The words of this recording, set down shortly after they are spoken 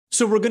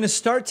So we're going to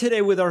start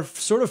today with our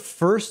sort of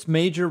first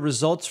major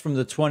results from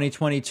the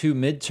 2022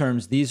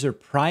 midterms. These are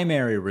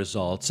primary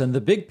results, and the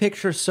big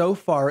picture so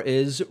far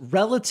is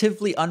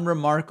relatively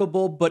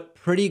unremarkable, but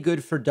pretty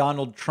good for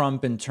Donald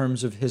Trump in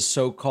terms of his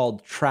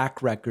so-called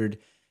track record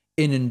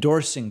in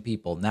endorsing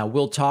people. Now,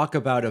 we'll talk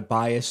about a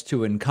bias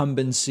to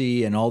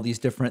incumbency and all these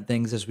different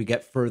things as we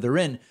get further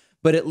in,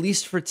 but at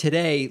least for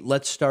today,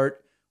 let's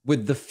start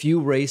with the few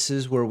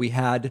races where we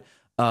had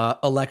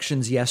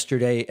elections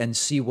yesterday and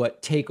see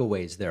what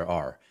takeaways there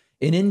are.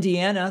 In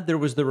Indiana, there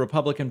was the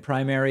Republican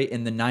primary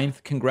in the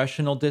 9th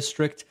congressional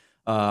district.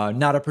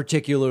 Not a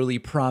particularly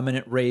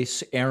prominent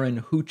race.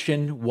 Aaron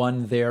Huchin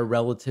won there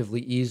relatively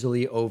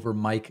easily over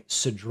Mike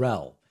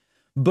Sedrell.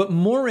 But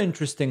more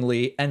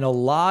interestingly, and a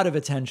lot of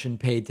attention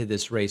paid to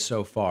this race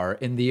so far,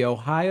 in the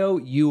Ohio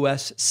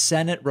U.S.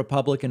 Senate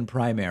Republican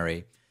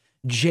primary,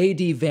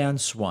 JD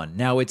Vance won.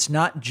 Now, it's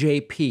not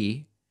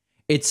JP.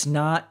 It's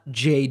not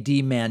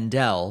JD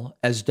Mandel,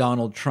 as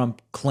Donald Trump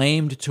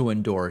claimed to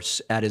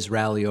endorse at his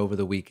rally over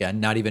the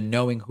weekend, not even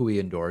knowing who he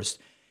endorsed.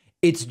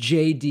 It's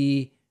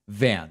JD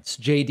Vance.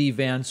 JD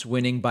Vance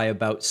winning by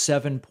about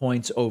 7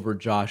 points over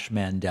Josh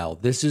Mandel.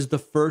 This is the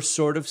first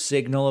sort of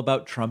signal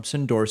about Trump's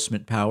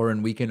endorsement power,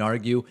 and we can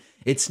argue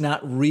it's not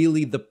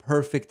really the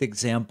perfect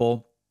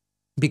example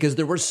because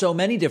there were so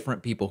many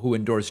different people who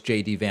endorsed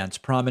JD Vance,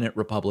 prominent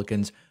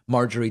Republicans,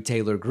 Marjorie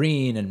Taylor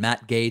Greene and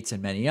Matt Gaetz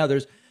and many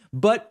others.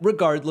 But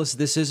regardless,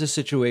 this is a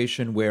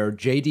situation where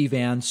JD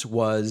Vance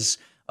was,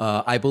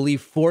 I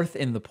believe, fourth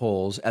in the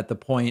polls at the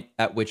point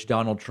at which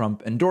Donald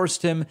Trump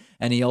endorsed him,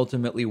 and he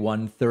ultimately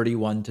won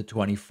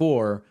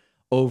 31-24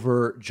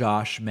 over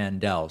Josh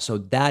Mandel. So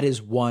that is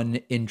one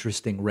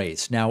interesting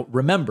race. Now,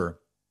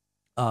 remember,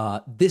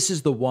 this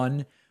is the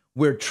one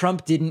where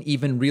Trump didn't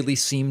even really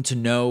seem to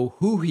know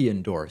who he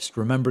endorsed.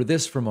 Remember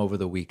this from over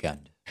the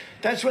weekend.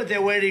 That's what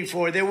they're waiting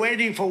for. They're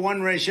waiting for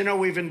one race. You know,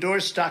 we've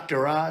endorsed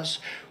Dr. Oz.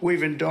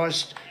 We've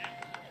endorsed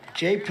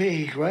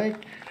JP, right?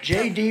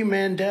 JD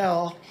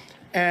Mandel,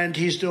 and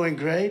he's doing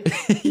great.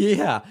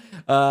 Yeah.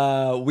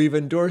 We've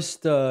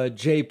endorsed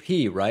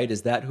JP, right?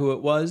 Is that who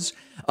it was?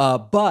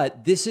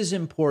 But this is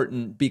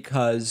important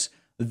because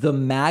the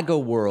MAGA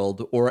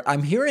world, or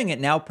I'm hearing it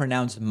now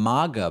pronounced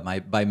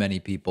MAGA by many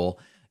people,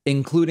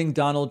 including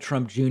Donald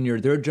Trump Jr.,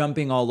 they're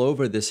jumping all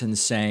over this and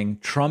saying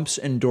Trump's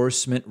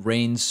endorsement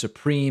reigns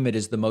supreme. It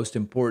is the most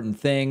important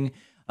thing.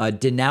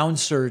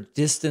 Denounce or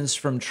distance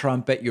from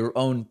Trump at your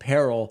own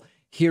peril.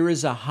 Here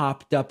is a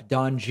hopped up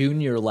Don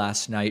Jr.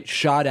 last night,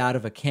 shot out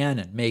of a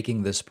cannon,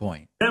 making this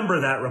point.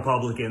 Remember that,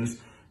 Republicans,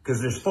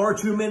 because there's far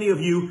too many of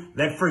you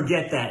that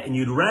forget that, and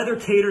you'd rather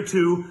cater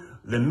to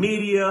the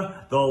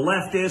media, the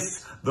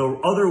leftists,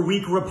 the other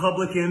weak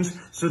Republicans,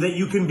 so that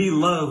you can be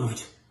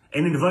loved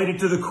and invited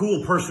to the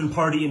cool person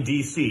party in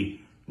D.C.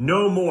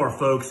 No more,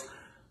 folks.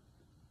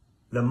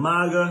 The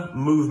MAGA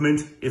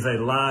movement is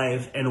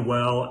alive and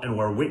well, and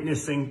we're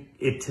witnessing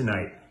it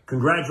tonight.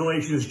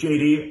 Congratulations,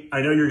 JD. I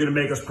know you're going to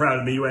make us proud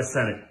in the U.S.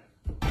 Senate.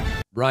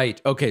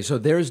 Right. Okay, so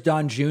there's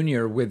Don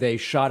Jr. with a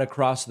shot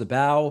across the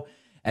bow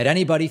at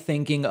anybody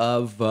thinking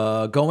of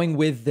going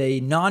with a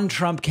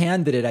non-Trump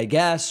candidate, I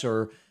guess,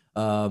 or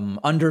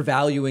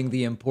undervaluing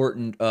the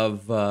importance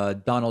of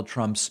Donald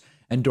Trump's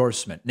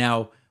endorsement.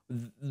 Now,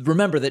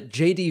 remember that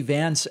JD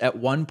Vance at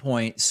one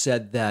point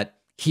said that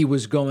he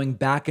was going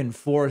back and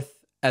forth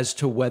as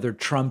to whether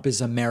Trump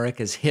is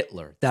America's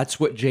Hitler. That's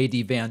what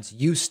JD Vance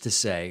used to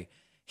say.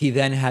 He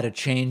then had a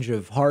change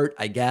of heart,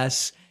 I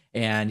guess,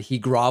 and he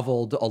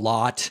groveled a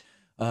lot.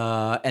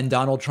 And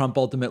Donald Trump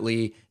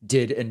ultimately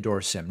did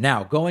endorse him.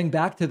 Now, going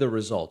back to the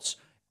results,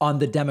 on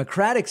the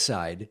Democratic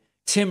side,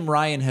 Tim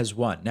Ryan has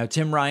won. Now,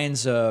 Tim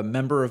Ryan's a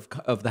member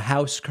of the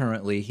House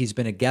currently. He's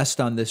been a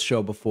guest on this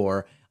show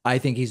before. I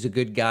think he's a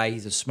good guy.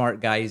 He's a smart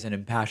guy. He's an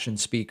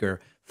impassioned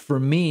speaker. For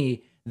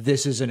me,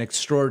 this is an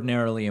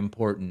extraordinarily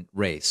important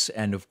race.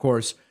 And of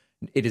course,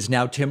 it is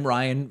now Tim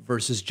Ryan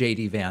versus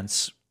JD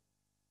Vance.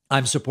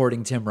 I'm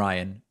supporting Tim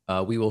Ryan.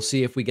 We will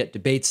see if we get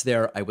debates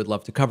there. I would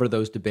love to cover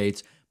those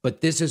debates.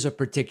 But this is a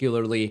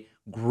particularly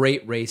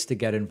great race to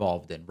get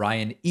involved in.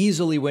 Ryan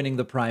easily winning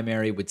the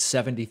primary with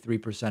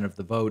 73% of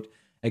the vote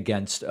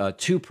against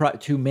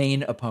two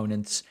main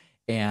opponents.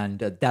 And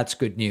that's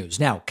good news.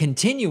 Now,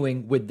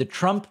 continuing with the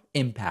Trump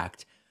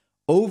impact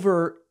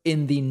over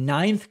in the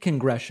 9th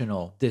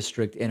congressional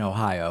district in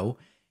Ohio,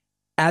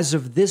 as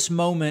of this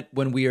moment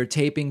when we are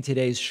taping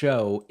today's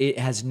show, it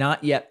has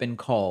not yet been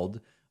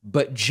called,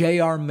 but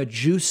J.R.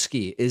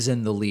 Majewski is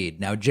in the lead.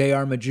 Now,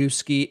 J.R.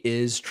 Majewski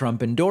is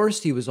Trump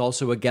endorsed. He was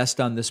also a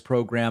guest on this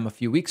program a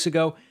few weeks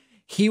ago.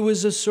 He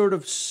was a sort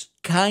of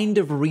kind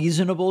of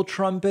reasonable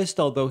Trumpist,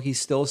 although he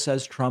still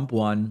says Trump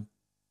won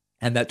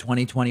and that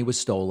 2020 was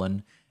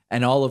stolen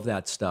and all of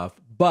that stuff.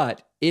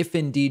 But if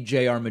indeed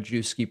J.R.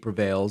 Majewski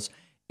prevails,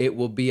 it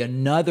will be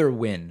another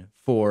win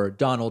for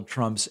Donald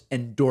Trump's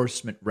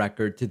endorsement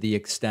record to the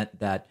extent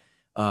that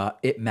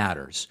it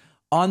matters.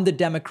 On the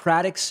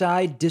Democratic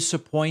side,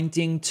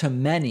 disappointing to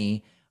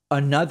many,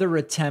 another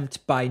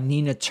attempt by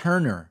Nina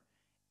Turner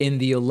In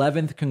the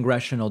 11th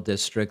congressional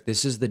district,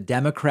 this is the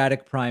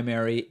Democratic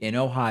primary in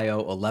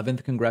Ohio,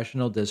 11th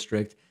congressional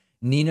district,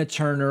 Nina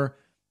Turner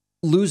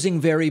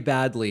losing very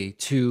badly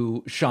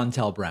to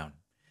Shontel Brown.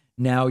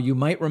 Now, you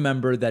might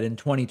remember that in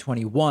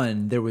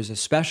 2021, there was a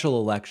special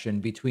election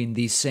between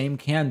these same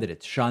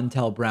candidates,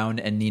 Shontel Brown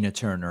and Nina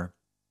Turner.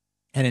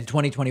 And in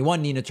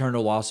 2021, Nina Turner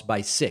lost by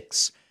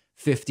 6,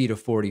 50 to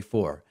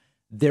 44.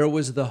 There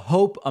was the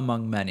hope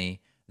among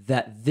many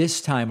that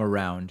this time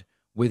around,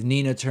 with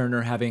Nina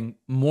Turner having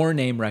more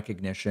name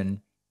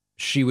recognition,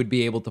 she would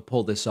be able to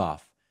pull this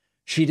off.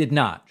 She did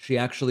not. She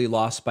actually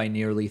lost by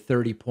nearly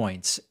 30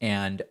 points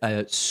and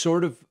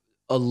sort of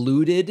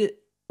alluded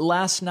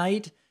last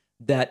night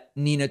that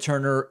Nina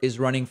Turner is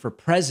running for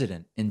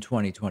president in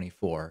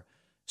 2024.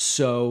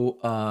 So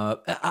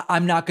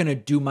I'm not going to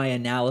do my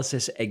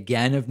analysis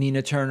again of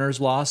Nina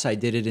Turner's loss. I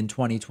did it in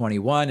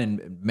 2021,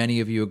 and many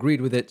of you agreed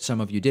with it. Some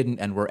of you didn't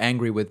and were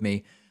angry with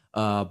me.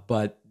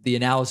 But the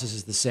analysis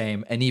is the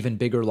same, an even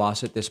bigger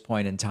loss at this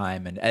point in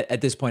time. And at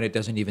this point, it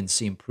doesn't even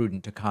seem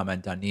prudent to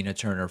comment on Nina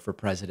Turner for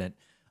president.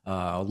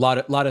 A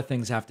lot of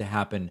things have to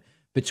happen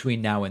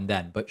between now and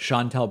then. But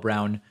Shontel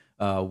Brown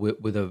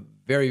with a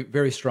very,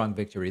 very strong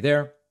victory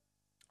there.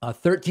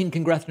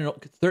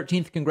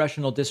 13th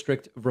congressional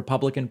district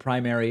Republican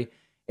primary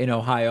in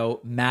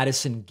Ohio.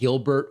 Madison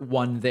Gilbert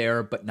won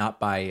there, but not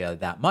by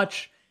that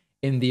much.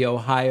 In the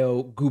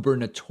Ohio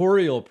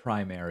gubernatorial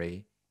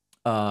primary,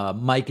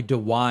 Mike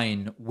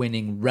DeWine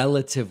winning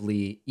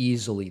relatively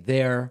easily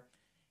there.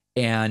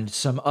 And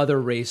some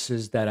other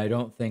races that I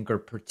don't think are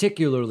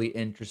particularly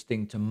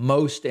interesting to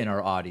most in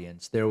our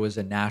audience. There was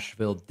a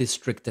Nashville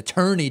district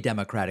attorney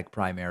Democratic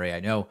primary. I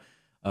know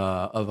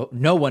of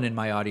no one in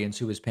my audience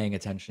who was paying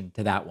attention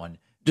to that one.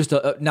 Just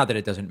not that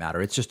it doesn't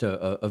matter. It's just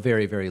a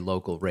very, very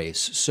local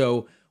race.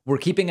 So we're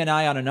keeping an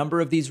eye on a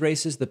number of these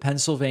races. The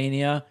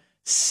Pennsylvania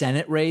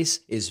Senate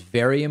race is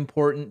very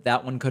important.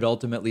 That one could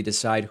ultimately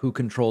decide who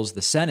controls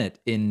the Senate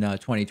in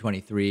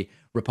 2023,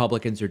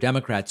 Republicans or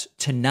Democrats.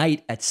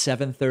 Tonight at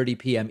 7:30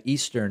 p.m.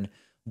 Eastern,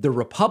 the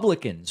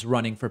Republicans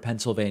running for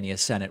Pennsylvania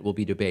Senate will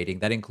be debating.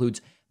 That includes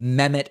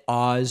Mehmet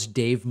Oz,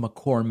 Dave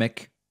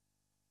McCormick,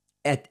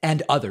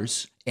 and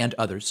others.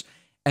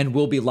 And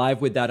we'll be live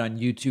with that on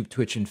YouTube,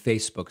 Twitch, and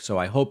Facebook. So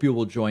I hope you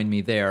will join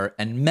me there.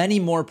 And many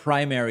more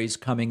primaries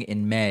coming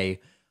in May,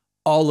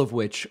 all of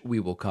which we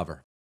will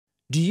cover.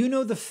 Do you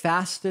know the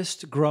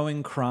fastest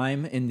growing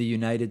crime in the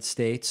United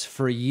States?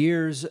 For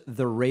years,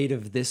 the rate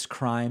of this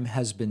crime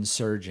has been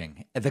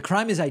surging. The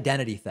crime is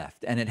identity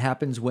theft, and it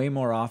happens way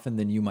more often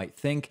than you might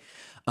think.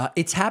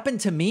 It's happened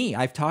to me.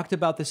 I've talked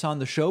about this on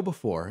the show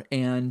before,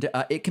 and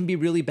it can be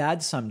really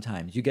bad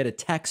sometimes. You get a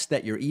text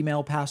that your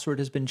email password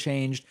has been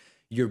changed,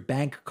 your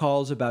bank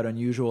calls about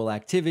unusual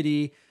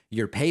activity,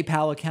 your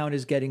PayPal account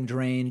is getting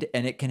drained,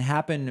 and it can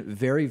happen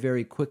very,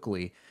 very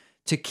quickly.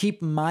 To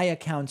keep my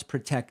accounts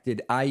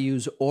protected, I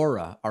use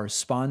Aura, our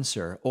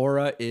sponsor.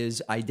 Aura is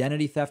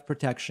identity theft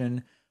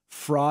protection,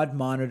 fraud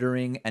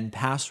monitoring, and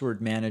password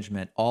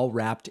management all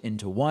wrapped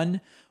into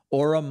one.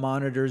 Aura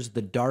monitors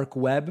the dark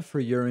web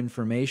for your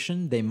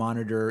information. They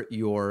monitor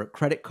your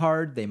credit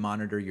card. They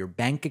monitor your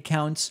bank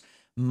accounts.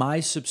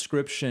 My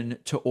subscription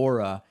to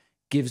Aura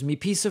gives me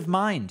peace of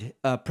mind,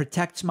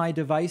 protects my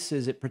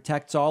devices. It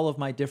protects all of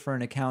my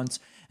different accounts,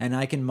 and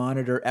I can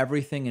monitor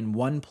everything in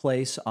one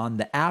place on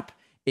the app.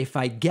 If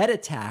I get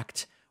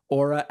attacked,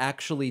 Aura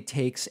actually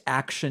takes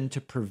action to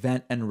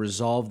prevent and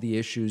resolve the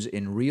issues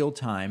in real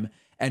time.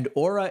 And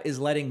Aura is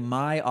letting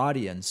my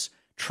audience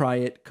try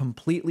it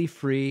completely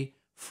free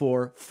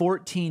for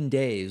 14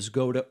 days.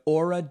 Go to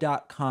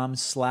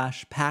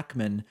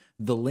aura.com/Pacman.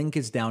 The link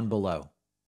is down below.